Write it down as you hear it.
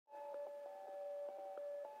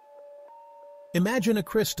Imagine a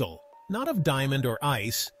crystal, not of diamond or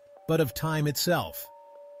ice, but of time itself.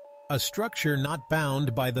 A structure not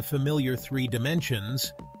bound by the familiar three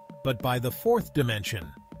dimensions, but by the fourth dimension,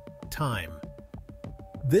 time.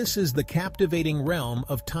 This is the captivating realm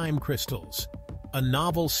of time crystals, a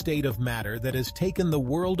novel state of matter that has taken the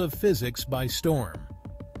world of physics by storm.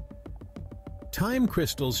 Time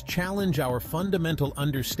crystals challenge our fundamental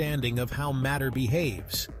understanding of how matter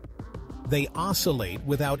behaves. They oscillate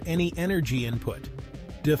without any energy input,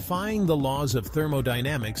 defying the laws of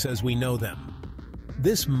thermodynamics as we know them.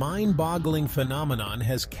 This mind-boggling phenomenon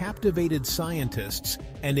has captivated scientists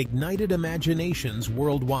and ignited imaginations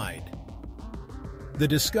worldwide. The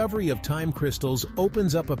discovery of time crystals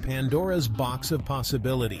opens up a Pandora's box of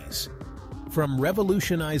possibilities. From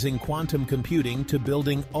revolutionizing quantum computing to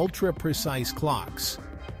building ultra-precise clocks,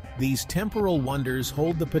 these temporal wonders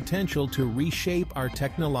hold the potential to reshape our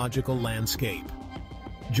technological landscape.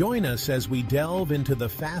 Join us as we delve into the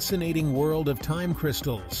fascinating world of time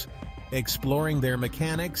crystals, exploring their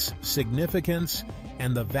mechanics, significance,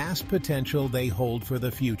 and the vast potential they hold for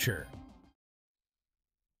the future.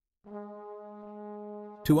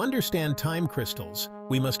 To understand time crystals,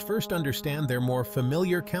 we must first understand their more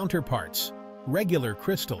familiar counterparts, regular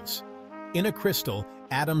crystals. In a crystal,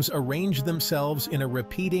 atoms arrange themselves in a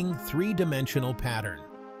repeating three-dimensional pattern.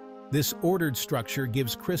 This ordered structure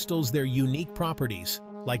gives crystals their unique properties,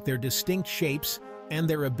 like their distinct shapes and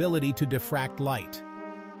their ability to diffract light.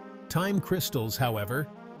 Time crystals, however,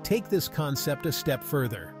 take this concept a step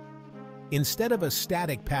further. Instead of a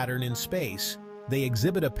static pattern in space, they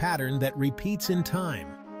exhibit a pattern that repeats in time.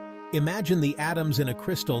 Imagine the atoms in a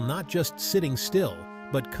crystal not just sitting still,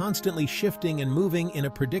 but constantly shifting and moving in a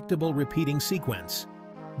predictable repeating sequence.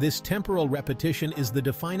 This temporal repetition is the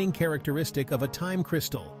defining characteristic of a time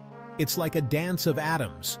crystal. It's like a dance of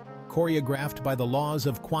atoms, choreographed by the laws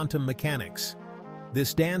of quantum mechanics.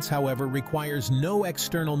 This dance, however, requires no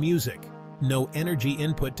external music, no energy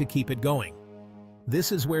input to keep it going.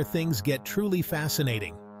 This is where things get truly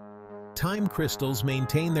fascinating. Time crystals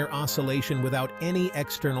maintain their oscillation without any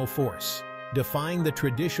external force, defying the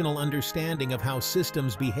traditional understanding of how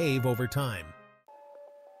systems behave over time.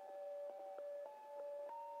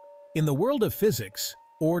 In the world of physics,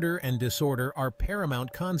 order and disorder are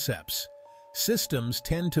paramount concepts. Systems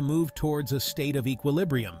tend to move towards a state of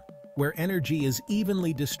equilibrium, where energy is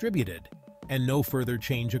evenly distributed and no further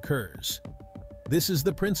change occurs. This is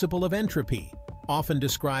the principle of entropy, often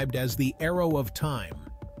described as the arrow of time.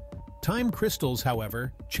 Time crystals,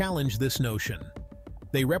 however, challenge this notion.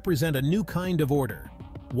 They represent a new kind of order,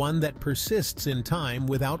 one that persists in time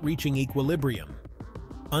without reaching equilibrium.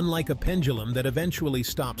 Unlike a pendulum that eventually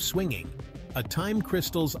stops swinging, a time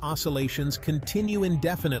crystal's oscillations continue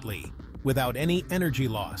indefinitely, without any energy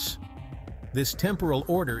loss. This temporal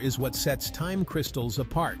order is what sets time crystals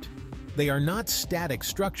apart. They are not static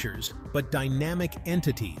structures, but dynamic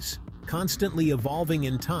entities, constantly evolving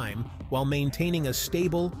in time while maintaining a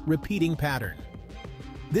stable, repeating pattern.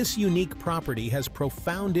 This unique property has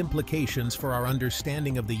profound implications for our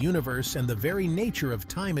understanding of the universe and the very nature of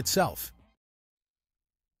time itself.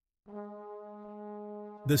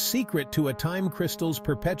 The secret to a time crystal's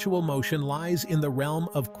perpetual motion lies in the realm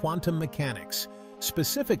of quantum mechanics,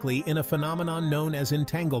 specifically in a phenomenon known as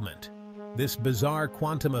entanglement. This bizarre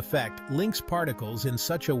quantum effect links particles in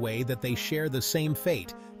such a way that they share the same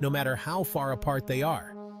fate, no matter how far apart they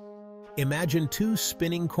are. Imagine two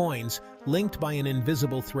spinning coins linked by an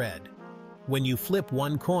invisible thread. When you flip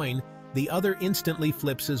one coin, the other instantly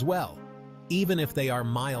flips as well, even if they are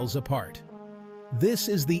miles apart. This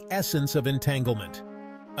is the essence of entanglement,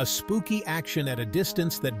 a spooky action at a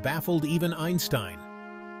distance that baffled even Einstein.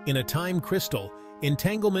 In a time crystal,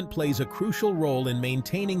 entanglement plays a crucial role in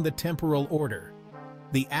maintaining the temporal order.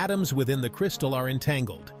 The atoms within the crystal are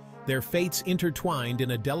entangled, their fates intertwined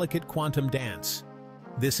in a delicate quantum dance.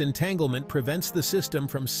 This entanglement prevents the system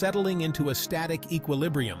from settling into a static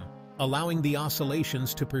equilibrium, allowing the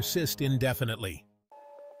oscillations to persist indefinitely.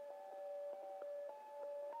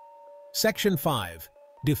 Section 5.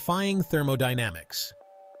 Defying Thermodynamics.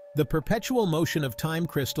 The perpetual motion of time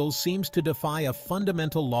crystals seems to defy a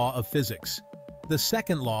fundamental law of physics, the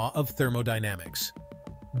second law of thermodynamics.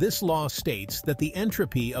 This law states that the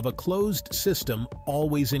entropy of a closed system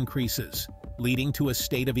always increases, leading to a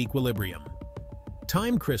state of equilibrium.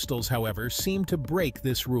 Time crystals, however, seem to break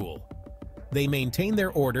this rule. They maintain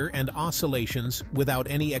their order and oscillations without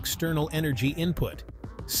any external energy input,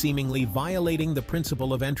 seemingly violating the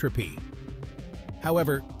principle of entropy.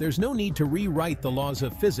 However, there's no need to rewrite the laws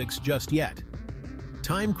of physics just yet.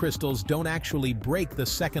 Time crystals don't actually break the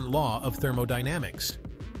second law of thermodynamics.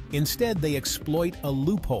 Instead, they exploit a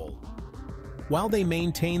loophole. While they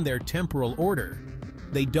maintain their temporal order,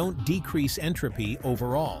 they don't decrease entropy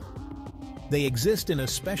overall. They exist in a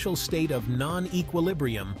special state of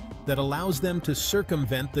non-equilibrium that allows them to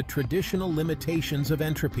circumvent the traditional limitations of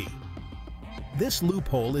entropy. This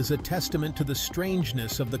loophole is a testament to the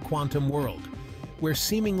strangeness of the quantum world, where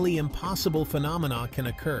seemingly impossible phenomena can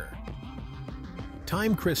occur.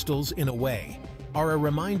 Time crystals, in a way, are a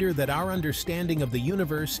reminder that our understanding of the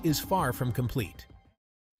universe is far from complete.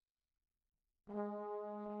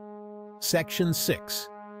 Section 6.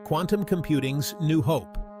 Quantum Computing's New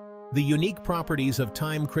Hope. The unique properties of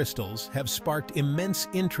time crystals have sparked immense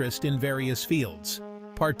interest in various fields,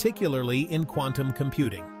 particularly in quantum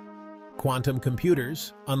computing. Quantum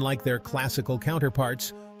computers, unlike their classical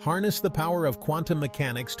counterparts, harness the power of quantum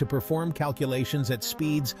mechanics to perform calculations at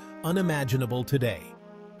speeds unimaginable today.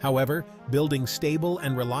 However, building stable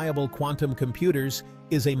and reliable quantum computers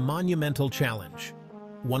is a monumental challenge.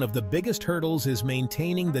 One of the biggest hurdles is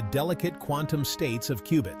maintaining the delicate quantum states of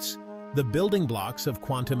qubits, the building blocks of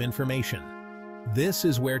quantum information. This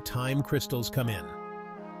is where time crystals come in.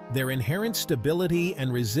 Their inherent stability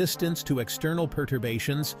and resistance to external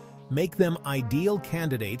perturbations make them ideal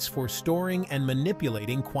candidates for storing and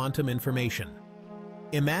manipulating quantum information.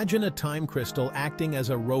 Imagine a time crystal acting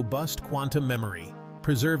as a robust quantum memory,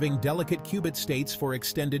 preserving delicate qubit states for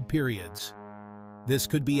extended periods. This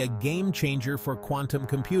could be a game-changer for quantum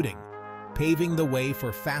computing, paving the way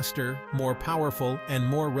for faster, more powerful, and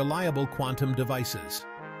more reliable quantum devices.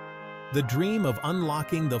 The dream of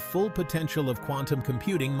unlocking the full potential of quantum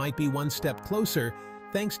computing might be one step closer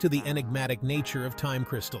thanks to the enigmatic nature of time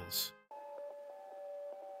crystals.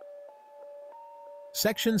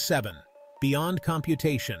 Section 7. Beyond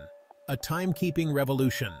Computation, a Timekeeping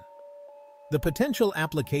Revolution. The potential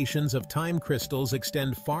applications of time crystals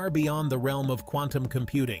extend far beyond the realm of quantum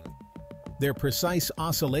computing. Their precise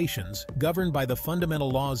oscillations, governed by the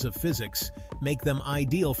fundamental laws of physics, make them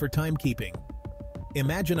ideal for timekeeping.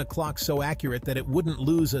 Imagine a clock so accurate that it wouldn't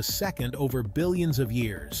lose a second over billions of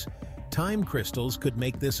years. Time crystals could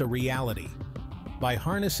make this a reality. By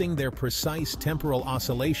harnessing their precise temporal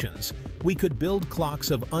oscillations, we could build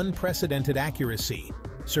clocks of unprecedented accuracy,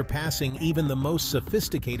 surpassing even the most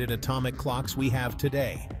sophisticated atomic clocks we have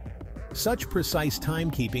today. Such precise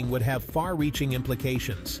timekeeping would have far-reaching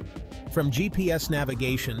implications, from GPS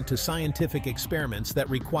navigation to scientific experiments that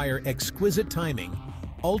require exquisite timing.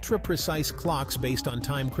 Ultra-precise clocks based on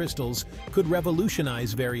time crystals could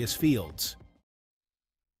revolutionize various fields.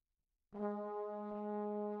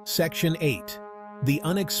 Section 8. The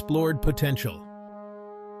Unexplored Potential.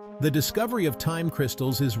 The discovery of time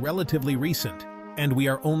crystals is relatively recent, and we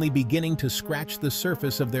are only beginning to scratch the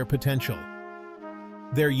surface of their potential.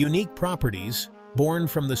 Their unique properties, born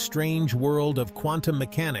from the strange world of quantum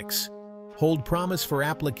mechanics, hold promise for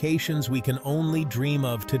applications we can only dream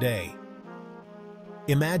of today.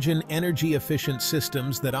 Imagine energy-efficient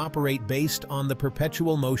systems that operate based on the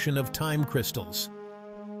perpetual motion of time crystals.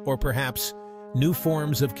 Or perhaps, new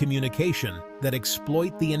forms of communication that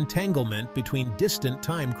exploit the entanglement between distant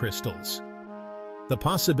time crystals. The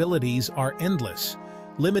possibilities are endless,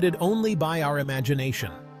 limited only by our imagination.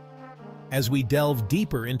 As we delve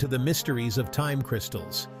deeper into the mysteries of time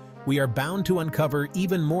crystals, we are bound to uncover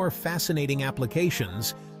even more fascinating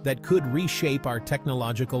applications that could reshape our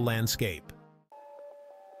technological landscape.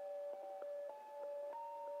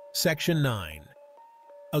 Section 9.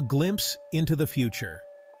 A Glimpse into the Future.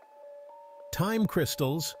 Time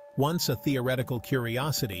crystals, once a theoretical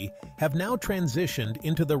curiosity, have now transitioned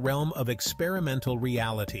into the realm of experimental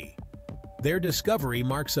reality. Their discovery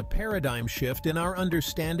marks a paradigm shift in our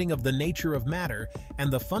understanding of the nature of matter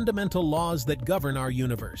and the fundamental laws that govern our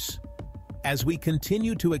universe. As we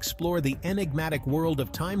continue to explore the enigmatic world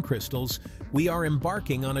of time crystals, we are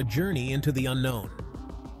embarking on a journey into the unknown.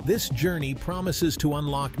 This journey promises to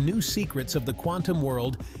unlock new secrets of the quantum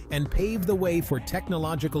world and pave the way for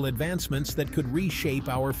technological advancements that could reshape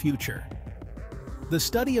our future. The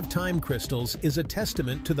study of time crystals is a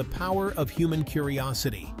testament to the power of human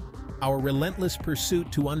curiosity, our relentless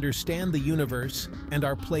pursuit to understand the universe and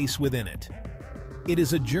our place within it. It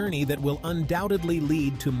is a journey that will undoubtedly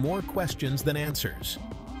lead to more questions than answers.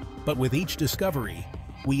 But with each discovery,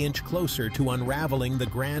 we inch closer to unraveling the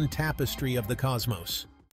grand tapestry of the cosmos.